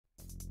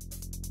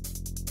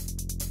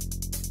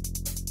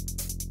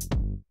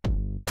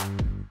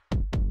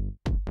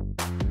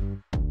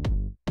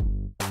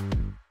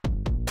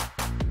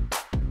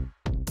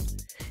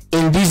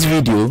In this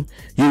video,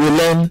 you will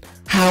learn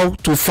how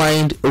to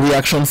find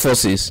reaction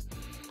forces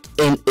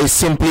in a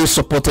simply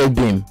supported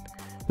beam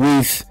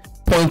with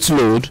point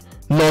load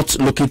not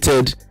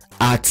located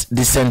at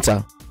the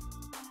center.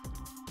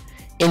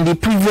 In the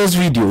previous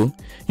video,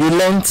 you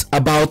learned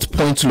about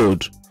point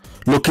load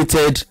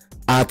located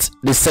at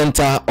the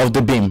center of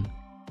the beam.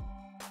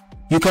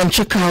 You can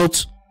check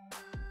out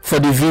for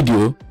the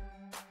video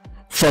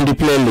from the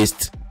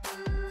playlist.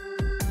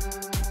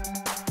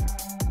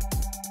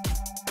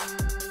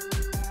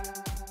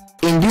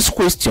 In this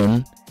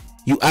question,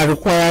 you are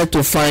required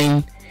to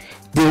find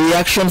the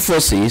reaction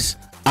forces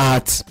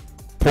at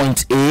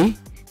point A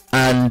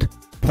and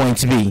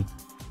point B,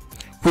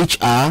 which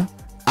are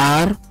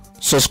R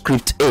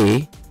subscript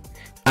A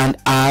and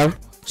R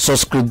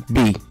subscript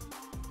B,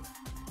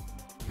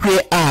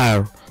 where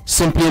R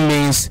simply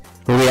means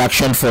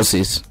reaction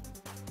forces.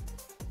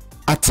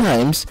 At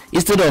times,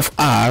 instead of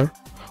R,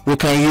 we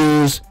can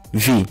use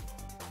V,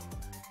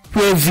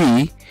 where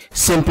V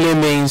simply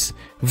means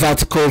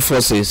vertical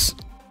forces.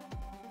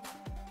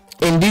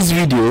 In this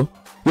video,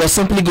 we are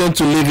simply going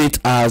to leave it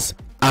as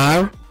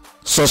R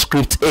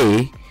subscript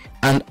A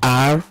and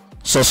R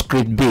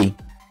subscript B,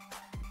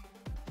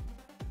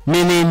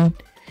 meaning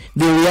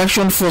the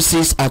reaction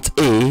forces at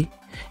A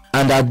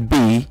and at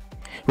B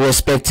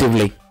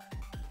respectively.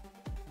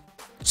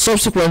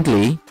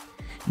 Subsequently,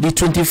 the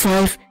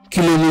 25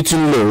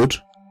 kilonewton load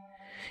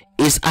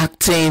is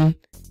acting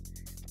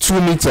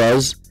 2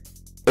 meters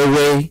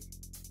away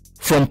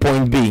from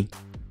point B.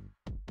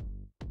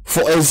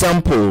 For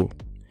example,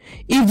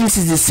 if this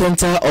is the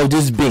center of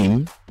this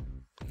beam,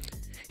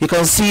 you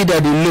can see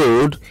that the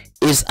load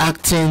is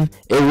acting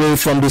away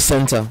from the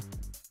center.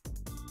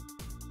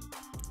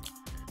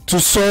 To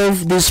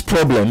solve this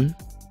problem,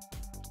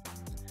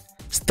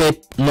 step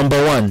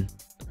number 1,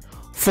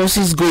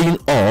 forces going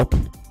up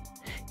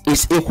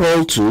is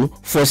equal to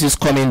forces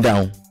coming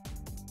down.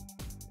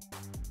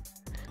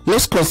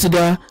 Let's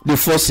consider the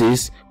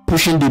forces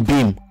pushing the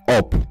beam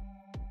up.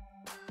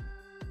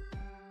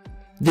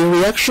 The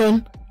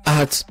reaction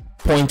at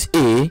point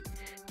A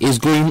is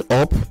going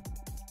up.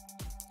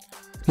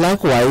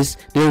 Likewise,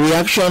 the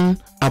reaction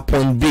at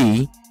point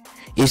B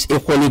is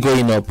equally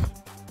going up.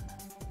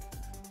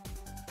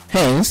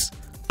 Hence,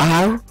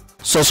 R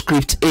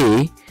subscript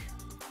A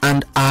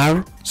and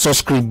R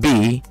subscript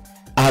B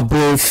are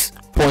both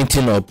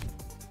pointing up.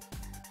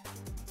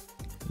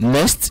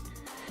 Next,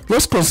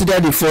 let's consider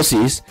the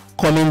forces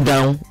coming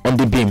down on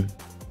the beam.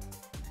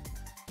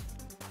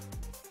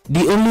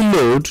 The only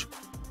load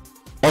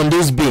on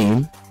this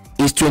beam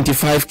is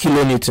 25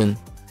 kilonewton.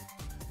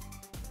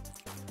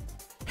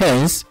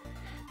 Hence,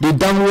 the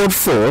downward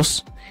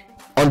force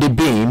on the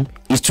beam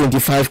is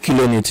 25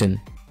 kilonewton.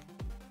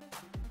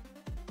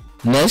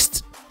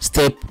 Next,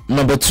 step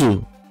number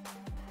 2.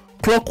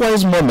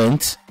 Clockwise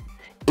moment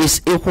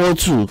is equal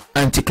to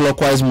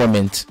anti-clockwise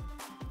moment.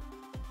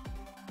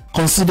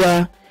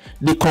 Consider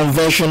the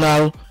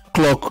conventional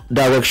clock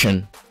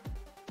direction.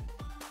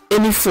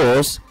 Any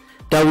force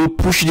that will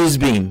push this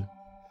beam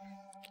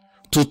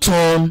to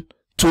turn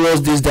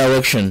towards this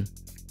direction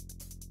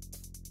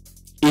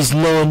is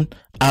known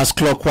as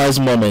clockwise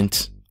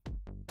moment.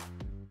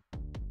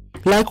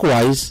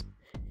 Likewise,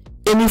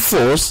 any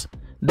force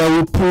that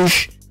will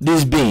push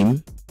this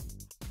beam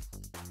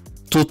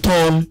to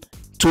turn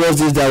towards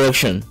this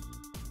direction,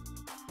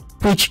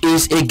 which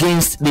is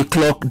against the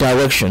clock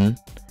direction,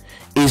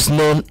 is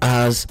known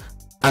as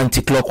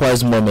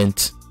anti-clockwise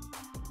moment.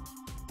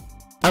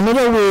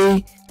 Another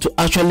way to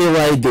actually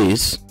write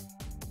this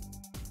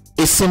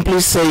is simply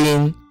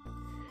saying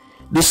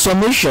the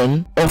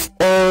summation of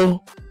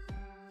all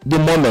the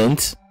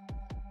moments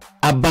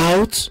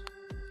about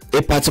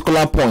a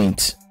particular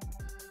point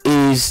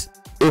is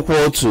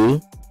equal to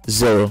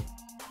 0.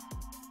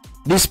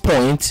 This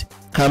point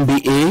can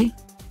be A,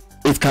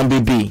 it can be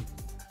B.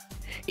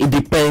 It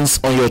depends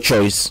on your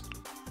choice.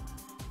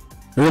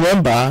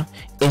 Remember,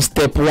 in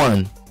step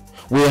 1,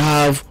 we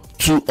have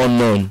 2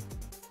 unknown.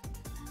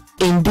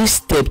 In this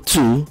step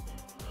 2,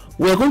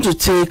 we are going to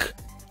take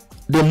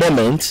the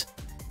moment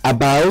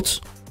about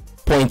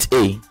point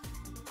A,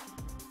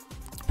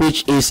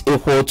 which is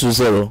equal to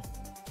 0.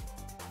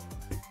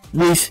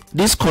 With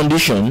this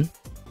condition,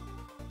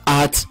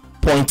 at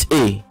point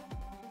A,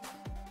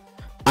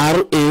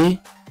 RA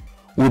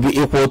will be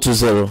equal to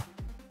 0,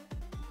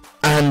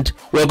 and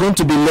we're going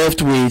to be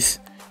left with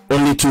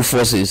only 2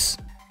 forces,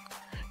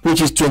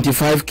 which is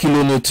 25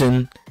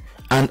 kilonewton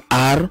and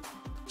R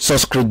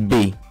subscript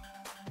B.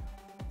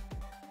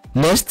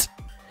 Next,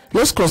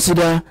 let's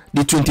consider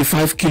the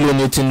 25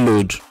 kilonewton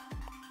load,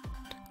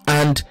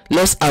 and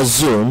let's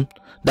assume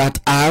that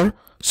R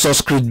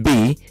subscript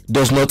B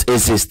does not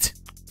exist.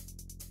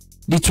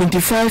 The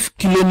 25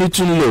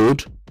 kilonewton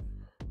load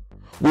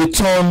will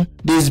turn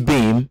this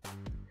beam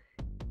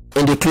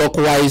in the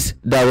clockwise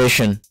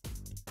direction.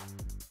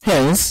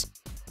 Hence,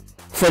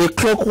 for the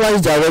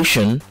clockwise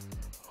direction,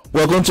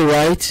 we're going to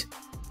write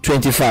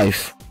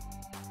 25.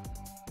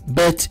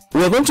 But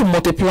we're going to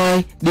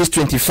multiply this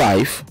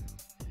 25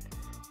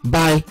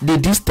 by the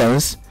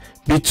distance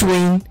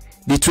between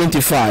the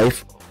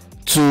 25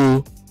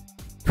 to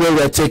where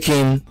we are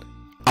taking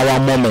our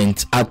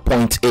moment at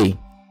point A,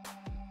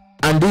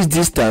 and this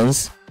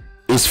distance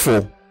is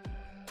 4.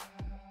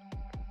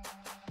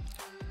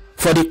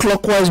 For the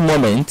clockwise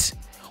moment,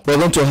 we're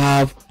going to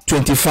have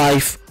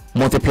 25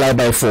 multiplied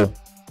by 4.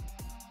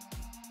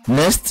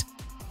 Next,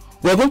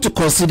 we're going to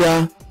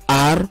consider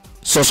R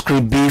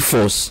subscript B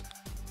force.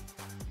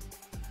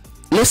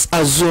 Let's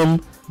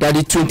assume that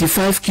the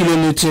 25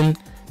 kilonewton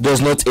does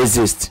not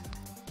exist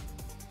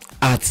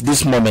at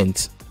this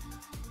moment.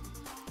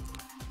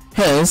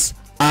 Hence,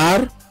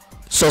 R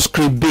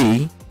subscript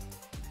B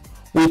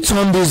will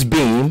turn this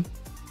beam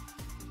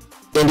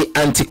in the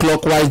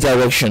anti-clockwise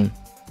direction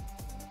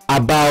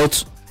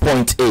about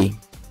point A,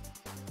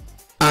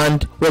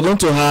 and we're going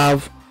to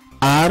have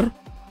R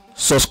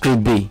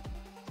subscript B.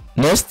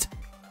 Next,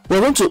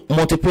 we're going to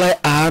multiply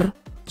R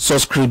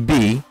subscript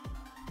B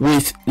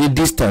with the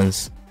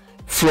distance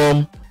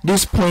from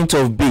this point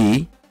of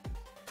B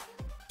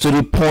to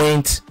the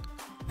point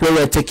where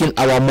we're taking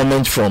our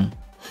moment from,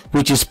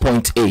 which is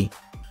point A,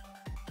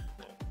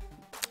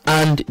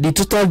 and the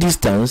total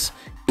distance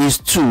is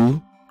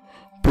 2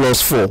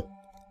 plus 4,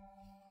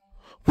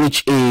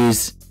 which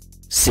is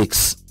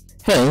 6.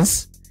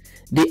 Hence,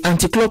 the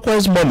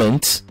anti-clockwise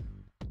moment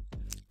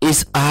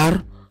is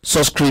R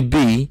subscript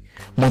B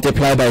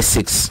multiplied by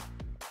 6.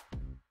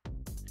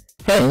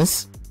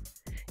 Hence,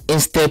 in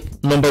step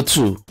number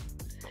 2,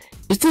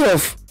 instead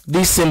of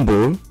this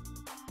symbol,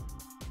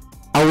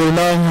 I will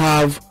now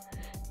have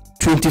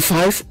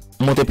 25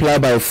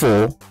 multiplied by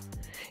 4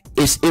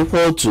 is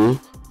equal to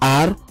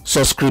R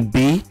subscript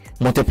B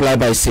multiplied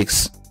by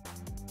 6.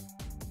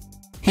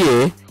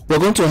 Here, we're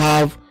going to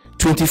have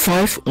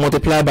 25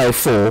 multiplied by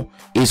 4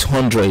 is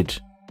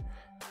 100.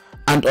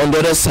 And on the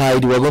other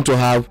side, we're going to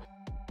have,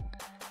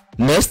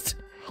 next,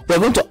 we're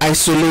going to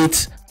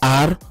isolate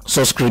R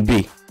subscript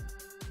B.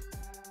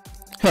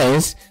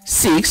 Hence,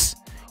 6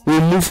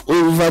 will move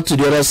over to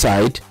the other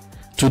side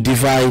to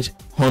divide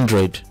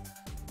 100.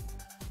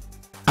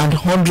 And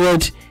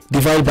 100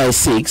 divided by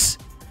 6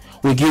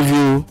 will give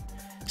you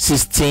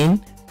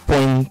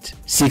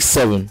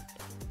 16.67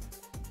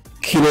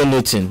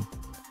 kilonewton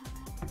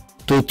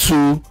to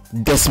 2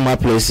 decimal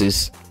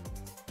places.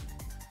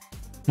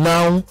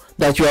 Now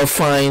that you have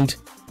found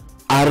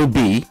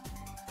RB,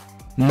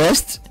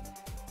 next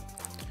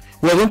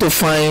we're going to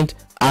find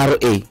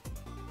RA.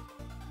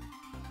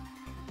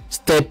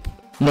 Step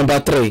number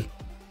 3,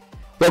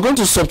 we're going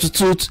to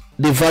substitute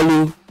the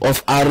value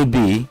of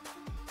RB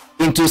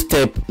into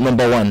step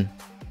number 1,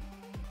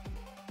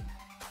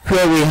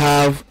 where we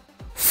have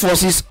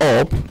forces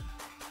up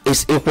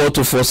is equal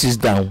to forces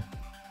down.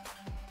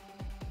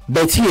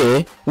 But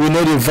here we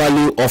know the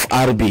value of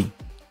RB,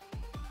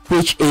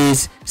 which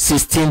is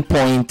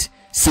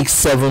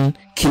 16.67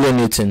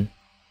 kilonewton.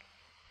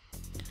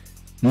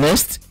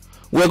 Next,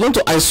 we're going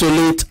to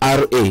isolate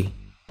RA.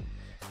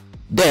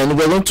 Then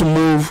we're going to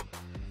move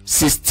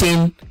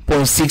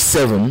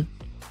 16.67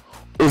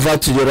 over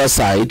to the other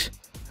side,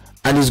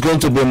 and it's going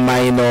to be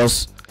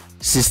minus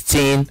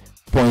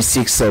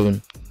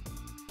 16.67.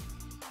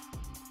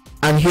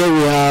 And here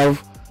we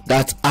have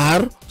that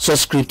R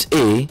subscript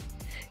A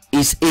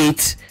is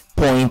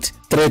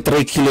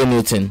 8.33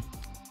 kilonewton.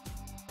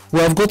 We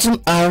have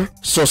gotten R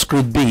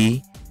subscript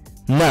B.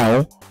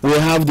 Now we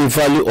have the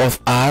value of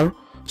R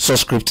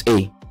subscript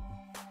A.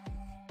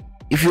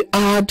 If you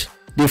add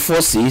the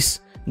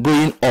forces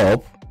going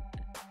up,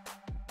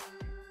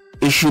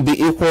 it should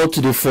be equal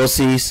to the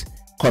forces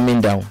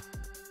coming down.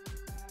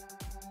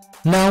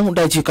 Now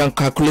that you can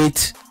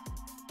calculate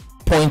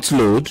point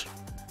load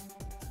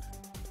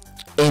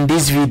in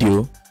this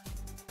video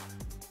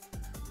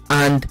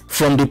and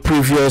from the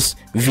previous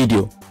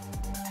video,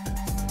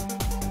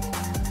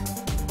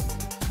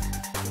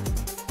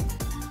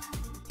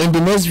 in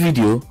the next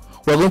video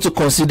we're going to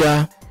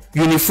consider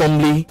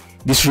uniformly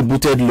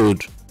distributed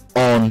load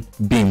on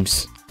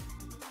beams,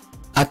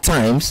 at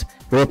times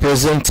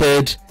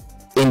represented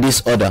in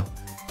this order.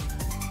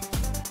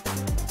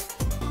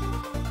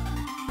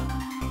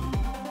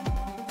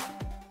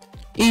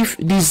 If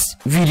this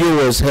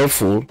video was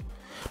helpful,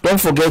 don't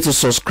forget to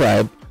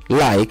subscribe,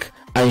 like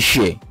and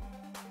share.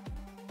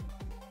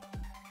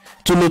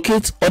 To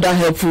locate other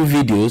helpful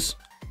videos,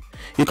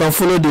 you can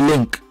follow the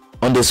link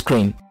on the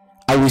screen.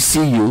 I will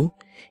see you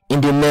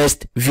in the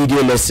next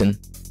video lesson.